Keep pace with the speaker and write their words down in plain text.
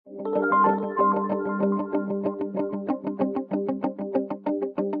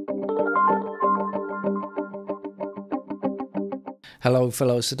Hello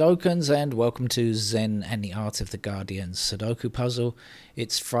fellow Sudokans and welcome to Zen and the Art of the Guardian Sudoku puzzle.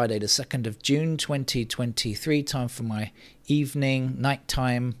 It's Friday the 2nd of June 2023, time for my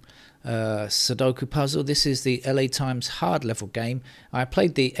nighttime Sudoku puzzle. This is the LA Times hard level game. I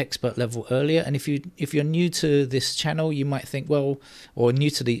played the expert level earlier, and if you're new to this channel, you might think, well, or new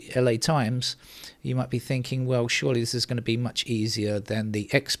to the LA Times, you might be thinking, well, surely this is going to be much easier than the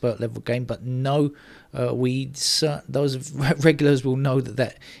expert level game. But no, those regulars will know that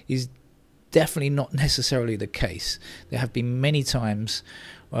that is definitely not necessarily the case. There have been many times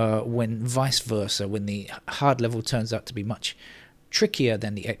when vice versa, when the hard level turns out to be much trickier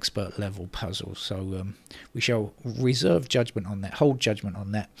than the expert level puzzle. So we shall reserve judgment on that, hold judgment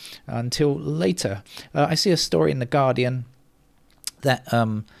on that until later. I see a story in The Guardian that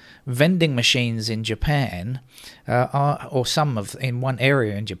vending machines in Japan in one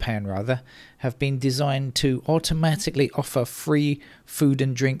area in Japan rather, have been designed to automatically offer free food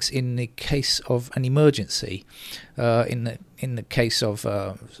and drinks in the case of an emergency, in the case of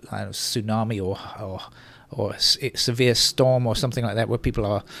tsunami or severe storm or something like that, where people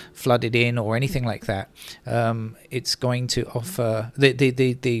are flooded in or anything like that. It's going to offer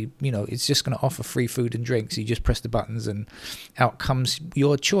it's just going to offer free food and drinks. You just press the buttons and out comes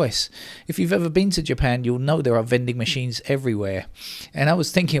your choice. If you've ever been to Japan, you'll know there are vending machines everywhere. And I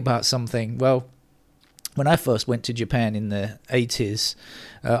was thinking about something. Well, when I first went to Japan in the 80s,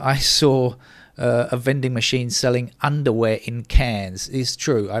 I saw a vending machine selling underwear in cans. It's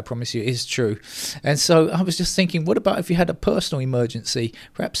true, I promise you, it's true. And so I was just thinking, what about if you had a personal emergency?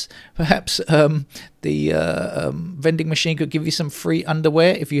 Perhaps the vending machine could give you some free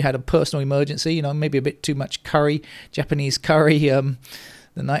underwear if you had a personal emergency. You know, maybe a bit too much Japanese curry, the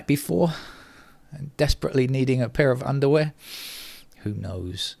night before, and desperately needing a pair of underwear. Who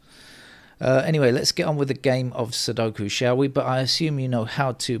knows? Anyway, let's get on with the game of Sudoku, shall we? But I assume you know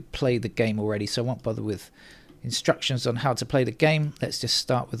how to play the game already, so I won't bother with instructions on how to play the game. Let's just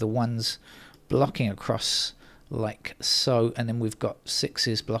start with the ones blocking across like so, and then we've got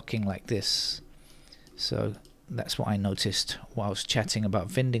sixes blocking like this. So that's what I noticed whilst chatting about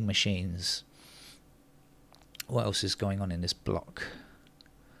vending machines. What else is going on in this block?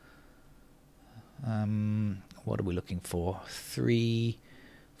 What are we looking for? 3,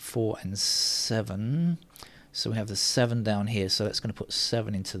 4 and 7. So we have the 7 down here, so that's going to put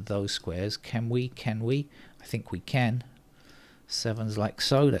 7 into those squares. Can we? I think we can. 7's like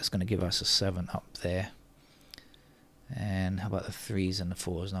so. That's going to give us a 7 up there. And how about the 3s and the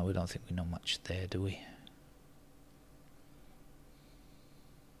 4s? No, we don't think we know much there, do we?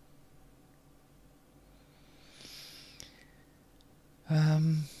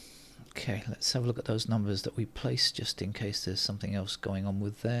 Okay, let's have a look at those numbers that we placed, just in case there's something else going on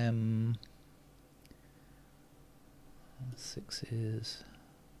with them. 6s.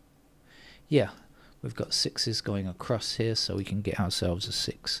 Yeah, we've got 6s going across here, so we can get ourselves a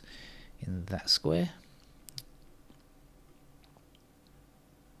 6 in that square.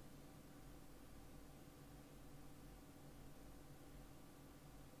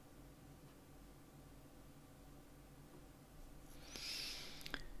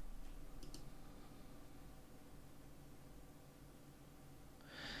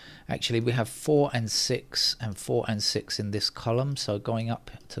 Actually, we have 4 and 6 and 4 and 6 in this column. So going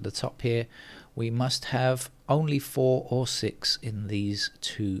up to the top here, we must have only 4 or 6 in these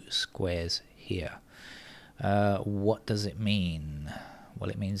two squares here. What does it mean? Well,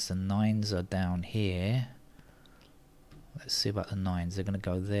 it means the 9s are down here. Let's see about the 9s. They're going to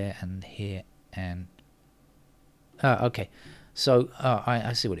go there and here and... okay. So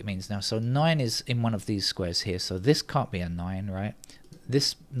I see what it means now. So 9 is in one of these squares here. So this can't be a 9, right?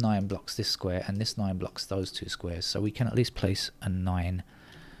 This 9 blocks this square, and this 9 blocks those two squares. So we can at least place a 9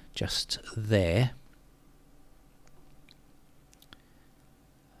 just there.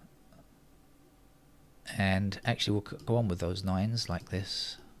 And actually we'll go on with those 9s like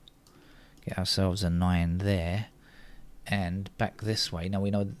this. Get ourselves a 9 there. And back this way. Now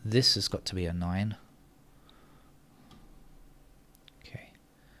we know this has got to be a 9.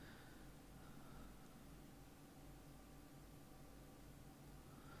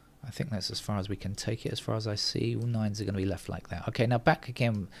 I think that's as far as we can take it, as far as I see. 9s are going to be left like that. Okay, now back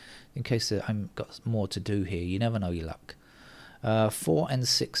again, in case I've got more to do here. You never know your luck. 4 and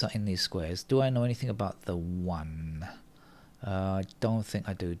 6 are in these squares. Do I know anything about the 1? I don't think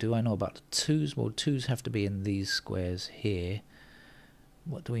I do. Do I know about the 2s? Well, 2s have to be in these squares here.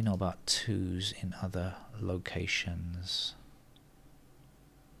 What do we know about 2s in other locations?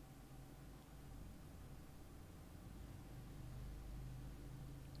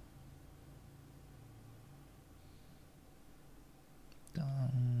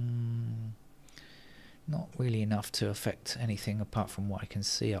 not really enough to affect anything apart from what I can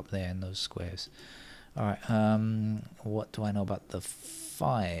see up there in those squares. Alright, what do I know about the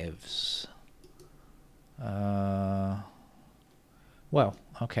 5s? Well,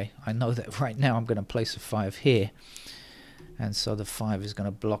 okay, I know that right now I'm going to place a 5 here, and so the 5 is going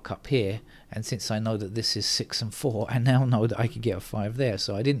to block up here, and since I know that this is 6 and 4, I now know that I could get a 5 there.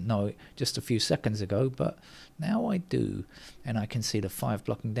 So I didn't know it just a few seconds ago, but now I do, and I can see the 5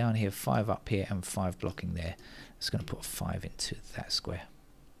 blocking down here, 5 up here, and 5 blocking there. It's going to put a 5 into that square.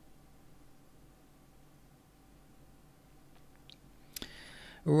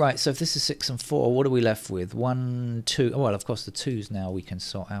 Right, so if this is 6 and 4, what are we left with? 1, 2. Oh, well, of course the 2's now we can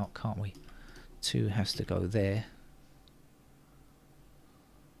sort out, can't we? 2 has to go there.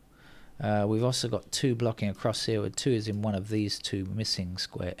 We've also got 2 blocking across here, with 2 is in one of these 2 missing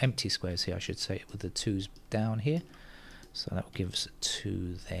empty squares here, I should say, with the 2's down here. So that will give us a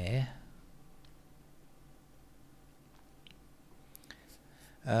 2 there.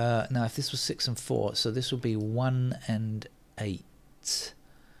 Now if this was 6 and 4, so this would be 1 and 8.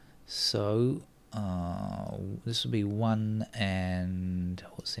 So this would be 1 and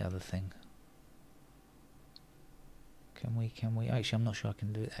what's the other thing? Can we? Actually, I'm not sure I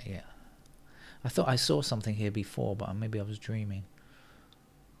can do that yet. I thought I saw something here before, but maybe I was dreaming.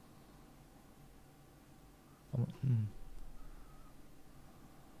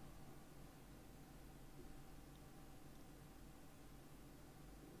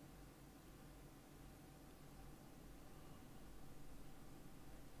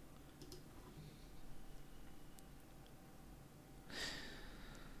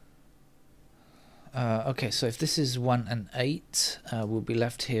 Okay, so if this is 1 and 8, we'll be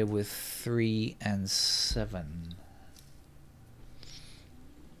left here with 3 and 7.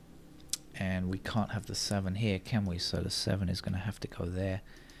 And we can't have the 7 here, can we? So the 7 is going to have to go there,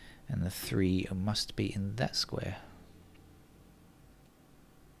 and the 3 must be in that square.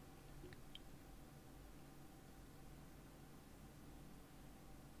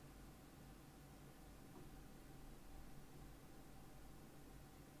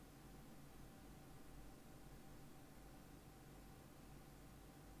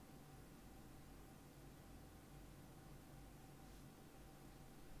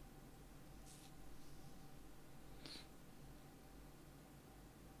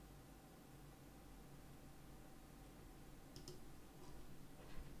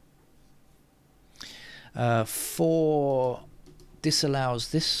 Four disallows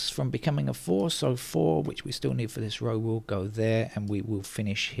this from becoming a 4, so 4, which we still need for this row, will go there, and we will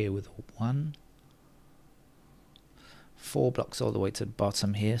finish here with a 1. 4 blocks all the way to the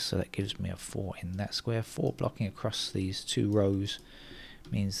bottom here, so that gives me a 4 in that square. 4 blocking across these 2 rows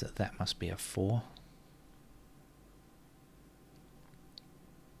means that that must be a 4.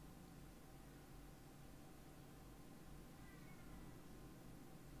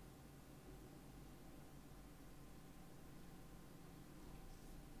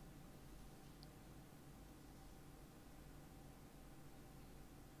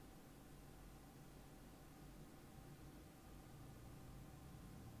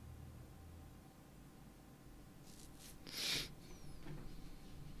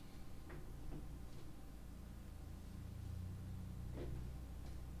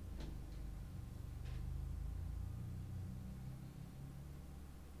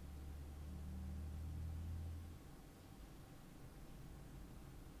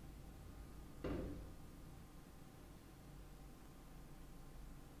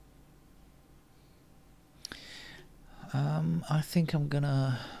 I think I'm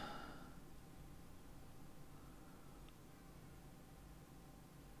gonna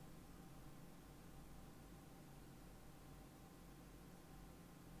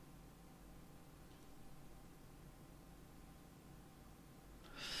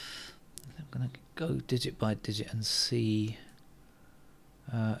go digit by digit and see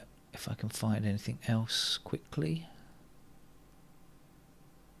if I can find anything else quickly.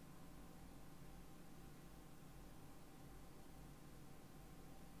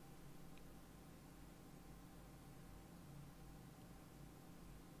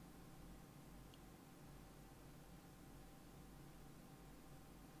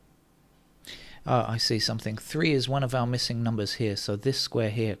 Oh, I see something. 3 is one of our missing numbers here, so this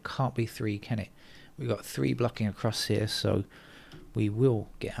square here can't be 3, can it? We've got 3 blocking across here, so we will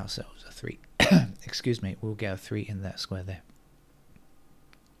get ourselves a 3. Excuse me, we'll get a 3 in that square there.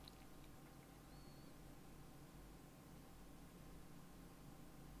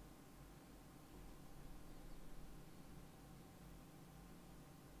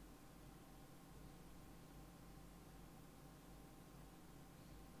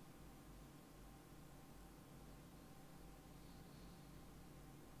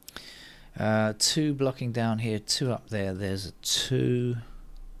 2 blocking down here, 2 up there. There's a 2.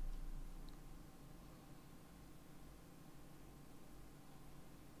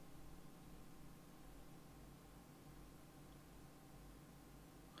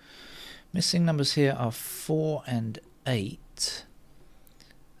 Missing numbers here are 4 and 8.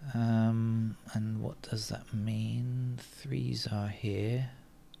 And what does that mean? 3s are here.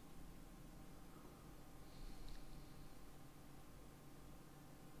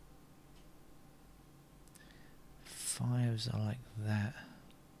 5s are like that.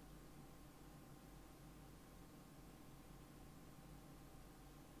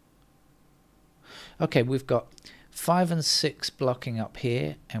 Okay, we've got 5 and 6 blocking up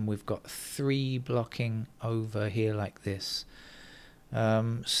here, and we've got 3 blocking over here like this.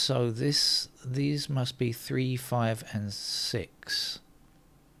 So these must be 3, 5 and 6.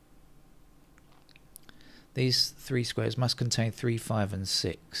 These 3 squares must contain 3, 5 and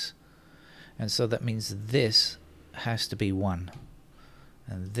 6. And so that means this has to be 1.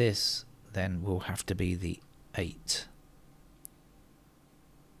 And this then will have to be the 8.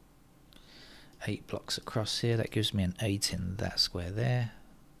 8 blocks across here. That gives me an 8 in that square there.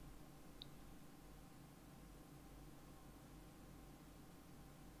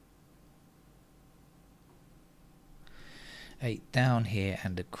 Eight down here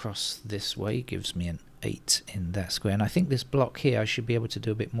and across this way gives me an 8 in that square. And I think this block here I should be able to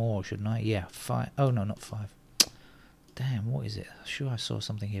do a bit more, shouldn't I? Yeah, 5. Oh no, not 5. Damn, what is it? Sure, I saw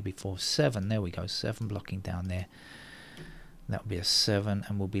something here before. 7. There we go. 7 blocking down there. That will be a 7,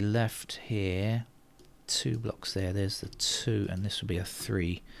 and we'll be left here 2 blocks there. There's the 2, and this will be a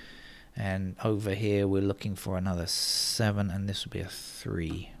 3. And over here we're looking for another 7, and this will be a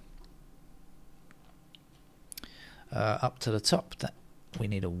 3. Up to the top, that we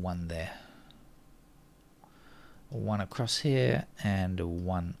need a 1 there. A 1 across here and a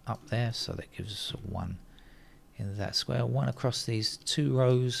 1 up there, so that gives us a 1 in that square. 1 across these 2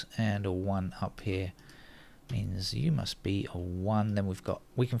 rows and a 1 up here means you must be a 1. Then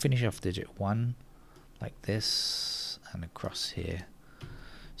we can finish off digit 1 like this and across here.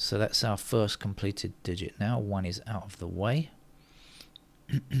 So that's our first completed digit. Now 1 is out of the way.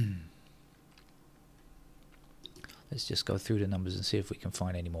 Let's just go through the numbers and see if we can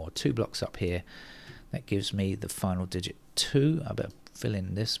find any more. 2 blocks up here. That gives me the final digit 2. I better fill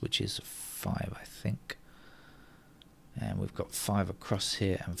in this, which is 5, I think. And we've got 5 across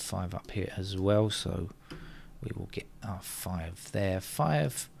here and 5 up here as well. So we will get our 5 there.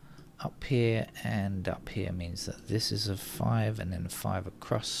 5 up here and up here means that this is a 5, and then 5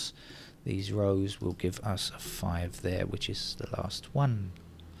 across these rows will give us a 5 there, which is the last one.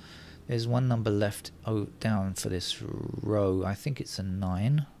 There's one number left down for this row. I think it's a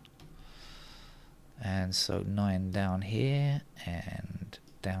 9. And so 9 down here and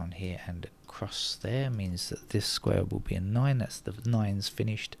down here and across there means that this square will be a 9. That's the 9's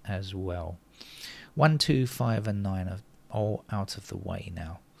finished as well. 1, 2, 5 and 9 are all out of the way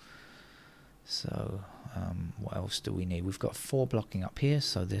now. So what else do we need? We've got 4 blocking up here,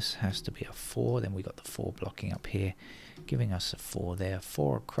 so this has to be a 4. Then we got the 4 blocking up here, giving us a 4 there.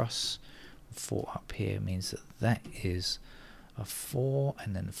 4 across, 4 up here means that that is a 4,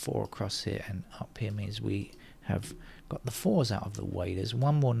 and then 4 across here and up here means we have got the 4's out of the way. There's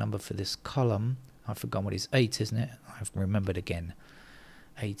one more number for this column. I've forgotten what it is. 8, isn't it? I've remembered again.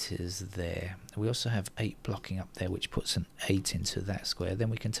 8 is there. We also have 8 blocking up there, which puts an 8 into that square. Then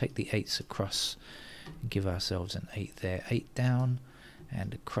we can take the 8's across and give ourselves an 8 there. 8 down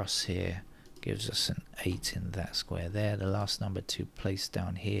and across here gives us an 8 in that square there. The last number to place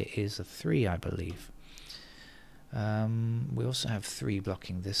down here is a 3, I believe. We also have 3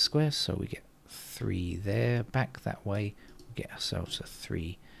 blocking this square, so we get 3 there. Back that way, we get ourselves a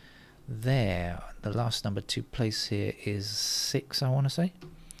 3 there. The last number to place here is 6, I want to say.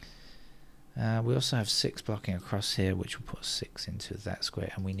 We also have 6 blocking across here, which will put 6 into that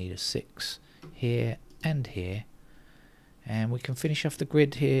square, and we need a 6 here and here. And we can finish off the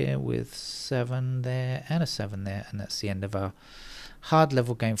grid here with 7 there and a 7 there, and that's the end of our hard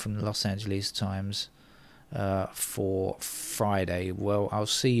level game from the Los Angeles Times for Friday. Well, I'll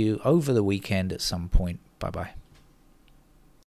see you over the weekend at some point. Bye bye.